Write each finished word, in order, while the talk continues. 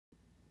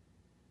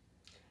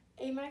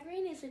A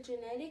migraine is a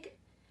genetic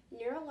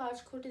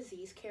neurological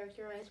disease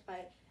characterized by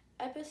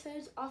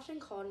episodes often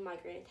called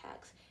migraine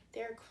attacks.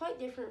 They are quite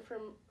different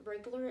from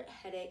regular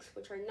headaches,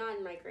 which are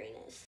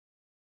non-migrainous.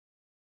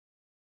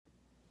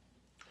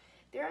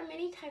 There are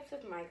many types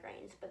of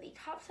migraines, but the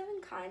top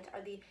 7 kinds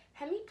are the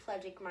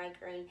hemiplegic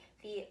migraine,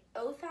 the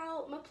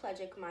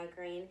ophthalmoplegic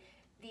migraine,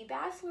 the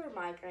basilar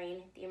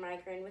migraine, the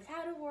migraine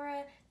without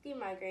aurora, the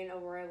migraine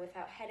aurora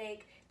without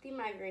headache, the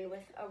migraine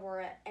with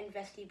aurora, and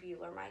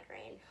vestibular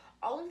migraine.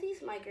 All of these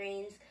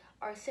migraines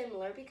are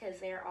similar because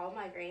they are all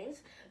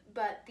migraines,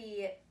 but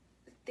the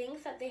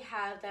things that they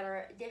have that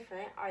are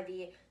different are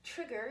the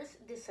triggers,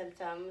 the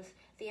symptoms,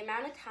 the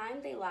amount of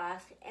time they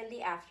last, and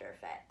the after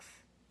effects.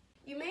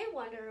 You may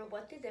wonder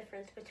what the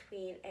difference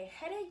between a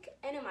headache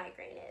and a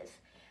migraine is.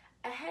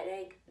 The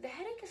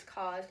headache is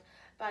caused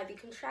by the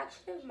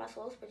contraction of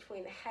muscles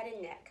between the head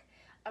and neck.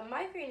 A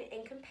migraine,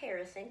 in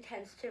comparison,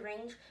 tends to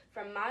range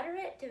from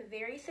moderate to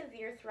very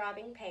severe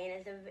throbbing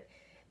pain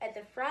at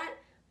the front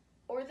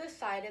or the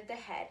side of the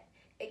head.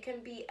 It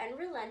can be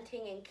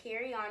unrelenting and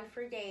carry on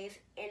for days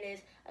and is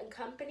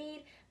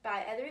accompanied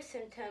by other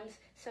symptoms,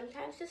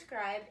 sometimes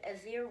described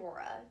as the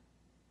aurora.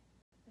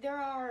 There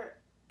are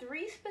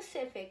 3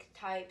 specific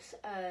types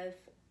of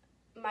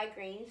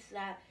migraines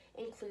that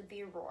include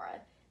the aurora.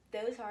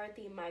 Those are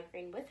the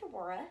migraine with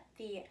aurora,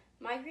 the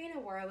migraine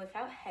aurora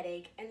without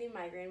headache, and the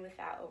migraine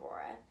without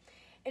aurora.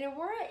 An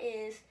aurora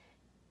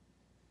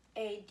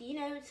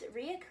denotes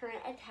recurrent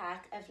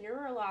attack of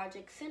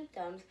neurologic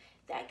symptoms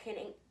that can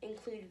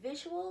include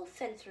visual,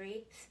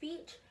 sensory,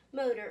 speech,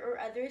 motor, or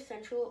other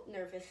central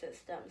nervous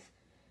systems.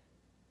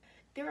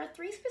 There are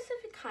 3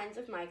 specific kinds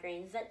of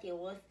migraines that deal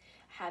with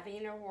having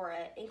an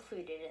aurora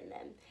included in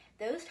them.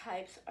 Those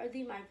types are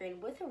the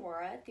migraine with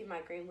aurora, the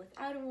migraine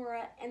without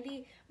aurora, and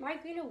the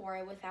migraine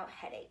aurora without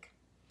headache.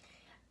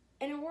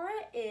 An aurora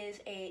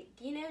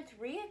denotes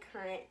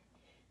recurrent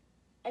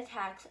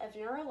attacks of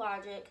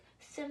neurologic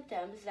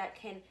symptoms that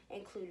can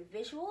include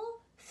visual,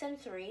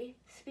 sensory,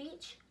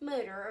 speech,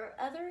 motor, or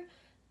other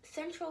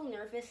central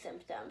nervous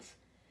symptoms.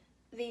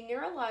 The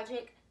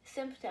neurologic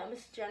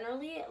symptoms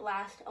generally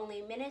last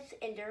only minutes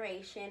in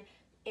duration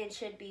and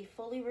should be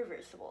fully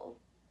reversible.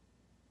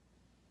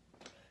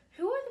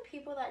 Who are the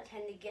people that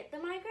tend to get the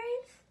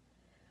migraines?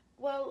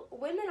 Well,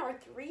 women are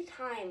 3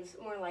 times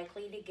more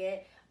likely to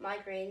get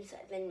migraines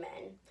than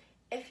men.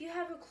 If you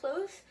have a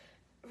close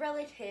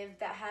relative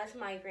that has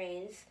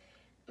migraines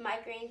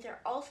are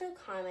also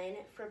common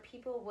for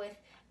people with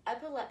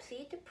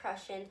epilepsy,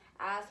 depression,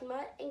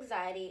 asthma,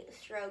 anxiety,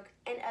 stroke,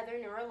 and other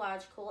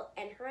neurological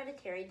and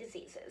hereditary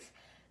diseases.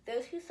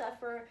 Those who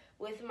suffer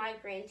with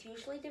migraines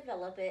usually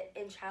develop it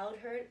in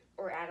childhood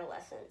or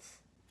adolescence.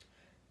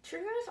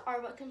 Triggers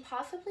are what can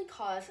possibly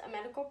cause a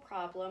medical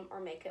problem or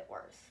make it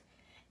worse.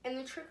 And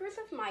the triggers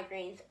of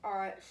migraines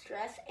are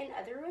stress and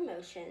other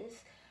emotions,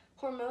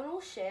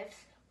 hormonal shifts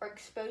or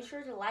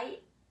exposure to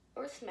light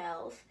or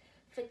smells,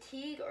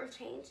 fatigue or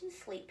change in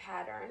sleep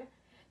pattern,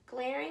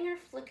 glaring or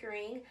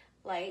flickering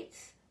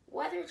lights,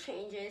 weather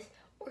changes,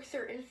 or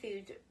certain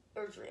foods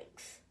or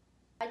drinks.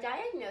 A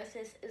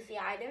diagnosis is the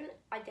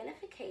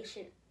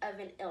identification of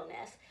an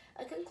illness,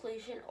 a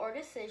conclusion or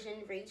decision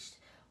reached,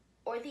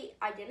 or the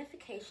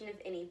identification of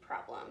any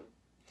problem.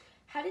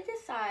 How to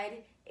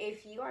decide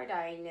if you are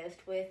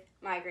diagnosed with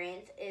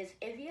migraines is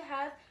if you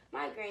have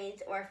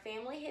migraines or a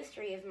family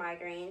history of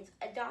migraines,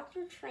 a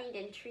doctor trained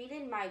in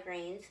treating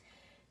migraines,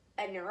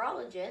 a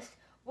neurologist,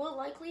 will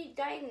likely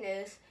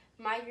diagnose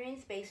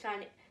migraines based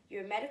on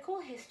your medical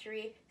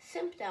history,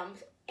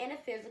 symptoms, and a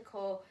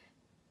physical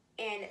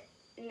and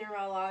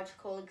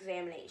neurological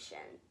examination.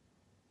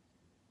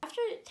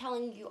 After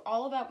telling you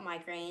all about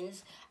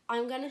migraines,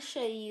 I'm going to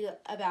show you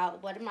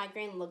about what a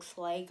migraine looks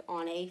like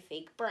on a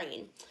fake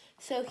brain.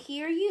 So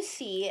here you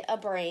see a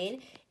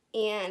brain,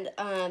 and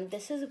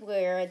this is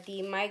where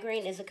the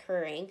migraine is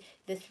occurring,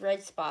 this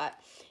red spot.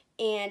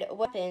 And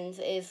what happens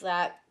is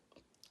that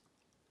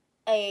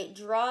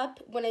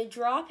when a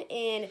drop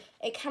in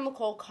a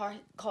chemical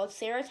called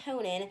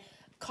serotonin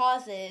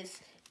causes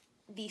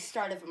the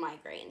start of a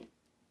migraine.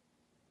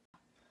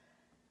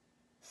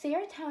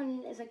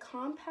 Serotonin is a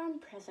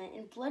compound present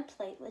in blood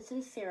platelets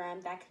and serum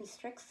that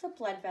constricts the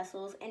blood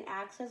vessels and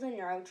acts as a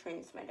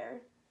neurotransmitter.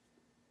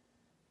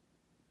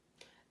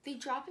 The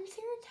drop in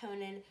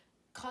serotonin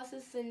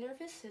causes the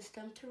nervous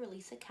system to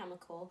release a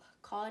chemical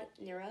called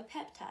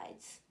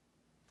neuropeptides.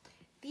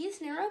 These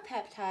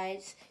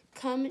neuropeptides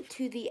come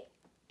to the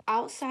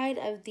outside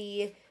of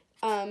the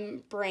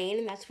brain,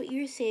 and that's what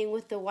you're seeing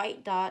with the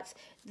white dots.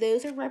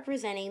 Those are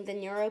representing the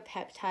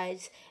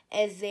neuropeptides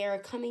as they are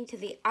coming to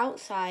the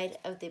outside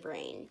of the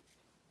brain.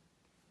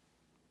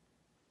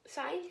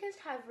 Scientists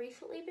have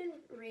recently been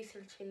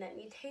researching that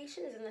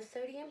mutations in the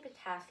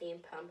sodium-potassium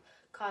pump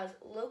cause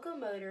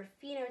locomotor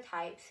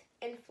phenotypes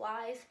in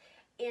flies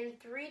and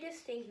 3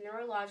 distinct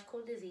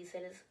neurological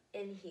diseases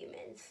in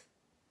humans.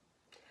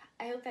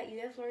 I hope that you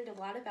have learned a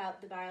lot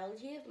about the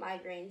biology of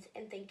migraines,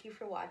 and thank you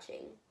for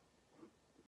watching.